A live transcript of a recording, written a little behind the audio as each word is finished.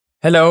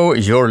Hello,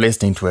 you're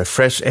listening to a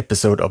fresh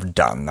episode of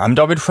Done. I'm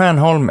David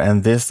Stjernholm,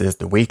 and this is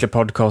the weekly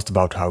podcast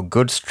about how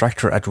good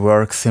structure at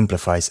work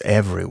simplifies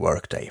every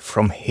workday,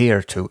 from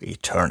here to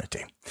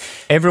eternity.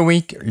 Every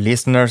week,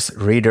 listeners,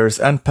 readers,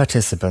 and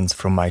participants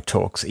from my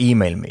talks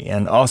email me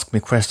and ask me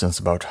questions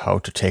about how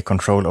to take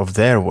control of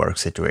their work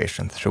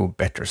situation through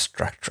better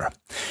structure.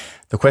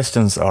 The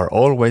questions are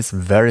always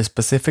very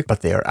specific,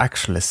 but they are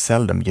actually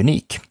seldom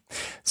unique.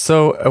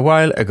 So, a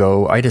while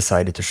ago, I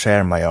decided to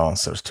share my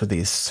answers to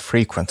these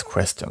frequent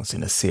questions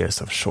in a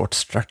series of short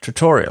structure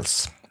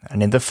tutorials.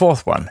 And in the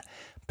fourth one,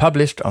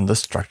 published on the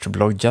Structure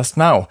blog just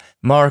now,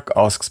 Mark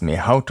asks me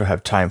how to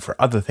have time for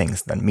other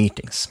things than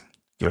meetings.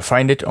 You'll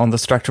find it on the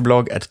Structure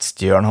blog at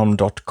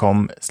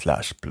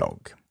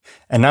stjernholm.com/blog.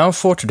 And now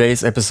for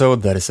today's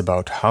episode that is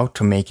about how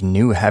to make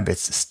new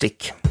habits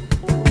stick.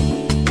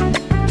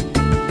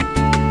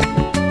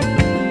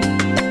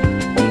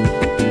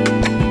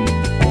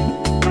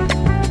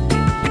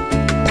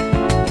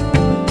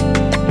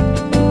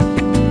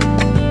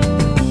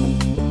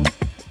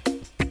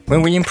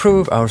 When we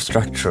improve our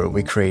structure,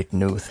 we create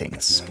new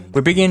things.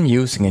 We begin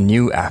using a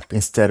new app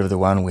instead of the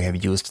one we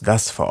have used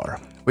thus far.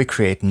 We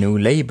create new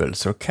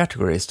labels or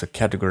categories to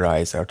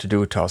categorize our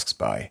to-do tasks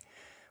by.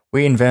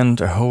 We invent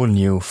a whole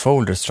new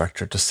folder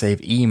structure to save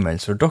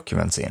emails or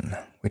documents in.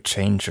 We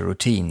change a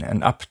routine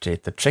and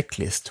update the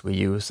checklist we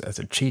use as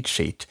a cheat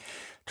sheet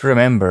to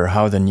remember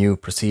how the new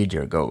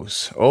procedure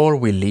goes. Or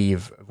we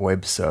leave a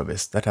web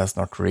service that has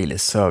not really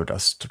served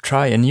us to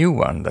try a new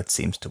one that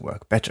seems to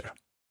work better.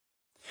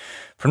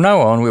 From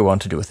now on, we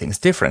want to do things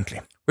differently.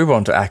 We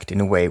want to act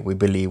in a way we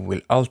believe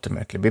will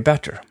ultimately be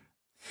better.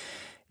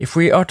 If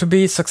we are to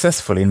be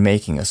successful in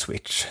making a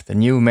switch, the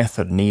new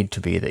method needs to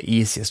be the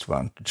easiest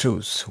one to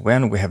choose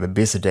when we have a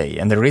busy day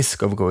and the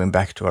risk of going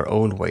back to our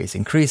old ways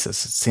increases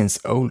since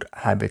old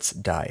habits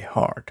die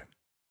hard.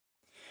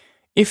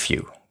 If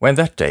you, when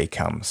that day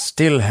comes,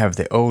 still have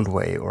the old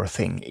way or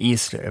thing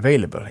easily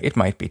available, it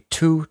might be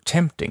too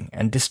tempting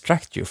and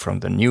distract you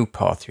from the new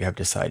path you have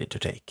decided to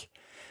take.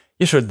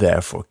 You should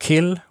therefore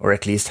kill, or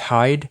at least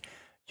hide,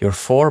 your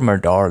former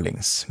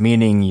darlings,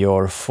 meaning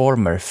your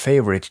former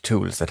favorite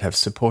tools that have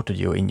supported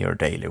you in your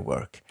daily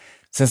work.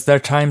 Since their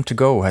time to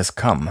go has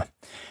come,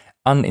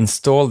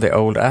 uninstall the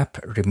old app,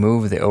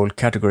 remove the old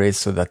categories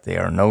so that they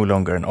are no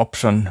longer an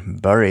option,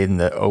 bury in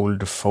the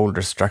old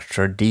folder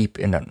structure deep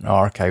in an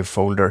archive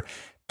folder,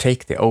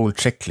 take the old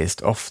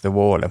checklist off the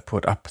wall and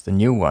put up the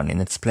new one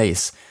in its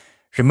place.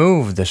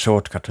 Remove the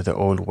shortcut to the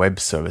old web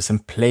service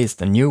and place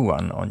the new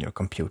one on your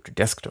computer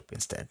desktop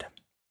instead.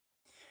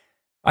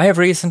 I have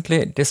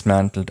recently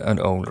dismantled an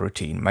old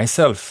routine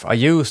myself. I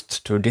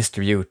used to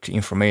distribute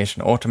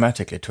information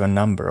automatically to a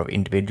number of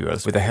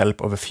individuals with the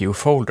help of a few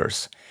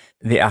folders,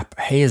 the app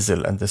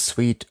Hazel and the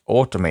suite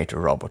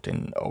Automator robot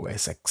in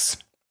OS X.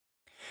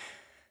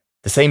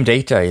 The same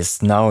data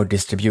is now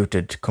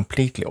distributed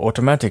completely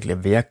automatically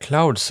via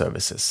cloud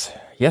services.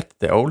 Yet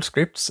the old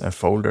scripts and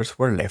folders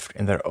were left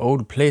in their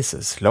old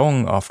places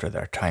long after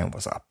their time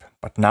was up.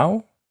 But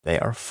now they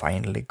are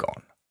finally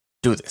gone.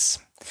 Do this.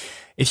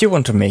 If you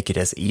want to make it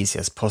as easy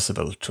as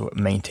possible to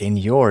maintain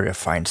your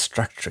refined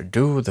structure,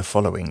 do the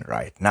following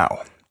right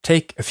now.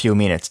 Take a few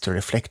minutes to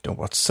reflect on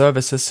what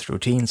services,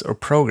 routines, or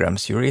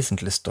programs you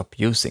recently stopped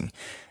using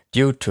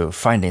due to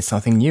finding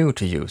something new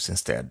to use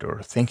instead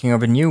or thinking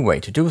of a new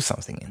way to do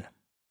something in.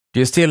 Do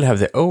you still have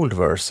the old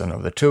version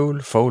of the tool,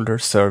 folder,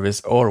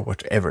 service, or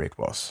whatever it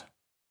was?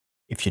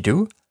 If you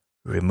do,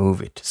 remove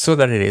it so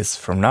that it is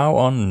from now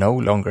on no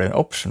longer an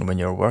option when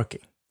you're working.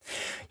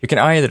 You can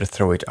either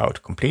throw it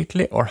out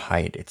completely or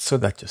hide it so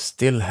that you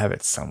still have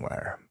it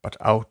somewhere, but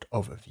out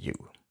of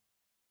view.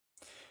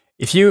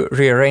 If you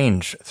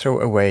rearrange,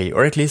 throw away,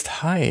 or at least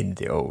hide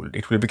the old,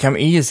 it will become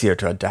easier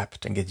to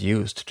adapt and get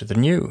used to the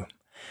new.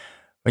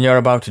 When you are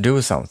about to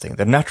do something,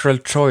 the natural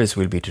choice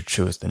will be to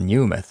choose the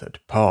new method,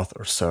 path,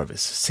 or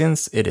service,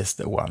 since it is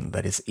the one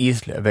that is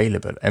easily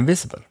available and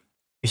visible.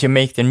 If you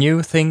make the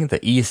new thing the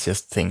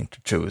easiest thing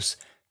to choose,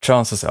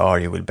 chances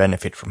are you will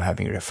benefit from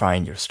having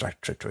refined your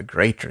structure to a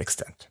greater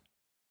extent.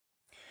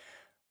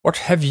 What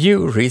have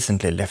you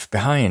recently left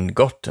behind,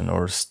 gotten,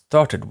 or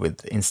started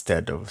with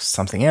instead of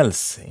something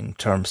else in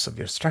terms of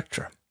your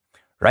structure?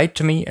 Write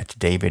to me at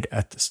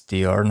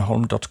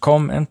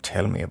david@stjernholm.com and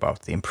tell me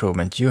about the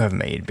improvement you have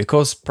made,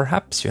 because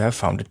perhaps you have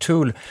found a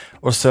tool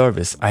or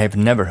service I have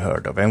never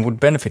heard of and would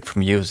benefit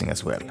from using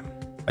as well.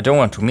 I don't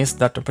want to miss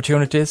that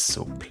opportunity,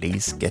 so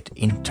please get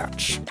in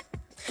touch.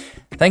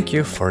 Thank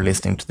you for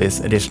listening to this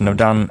edition of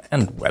Done,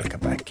 and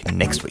welcome back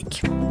next week.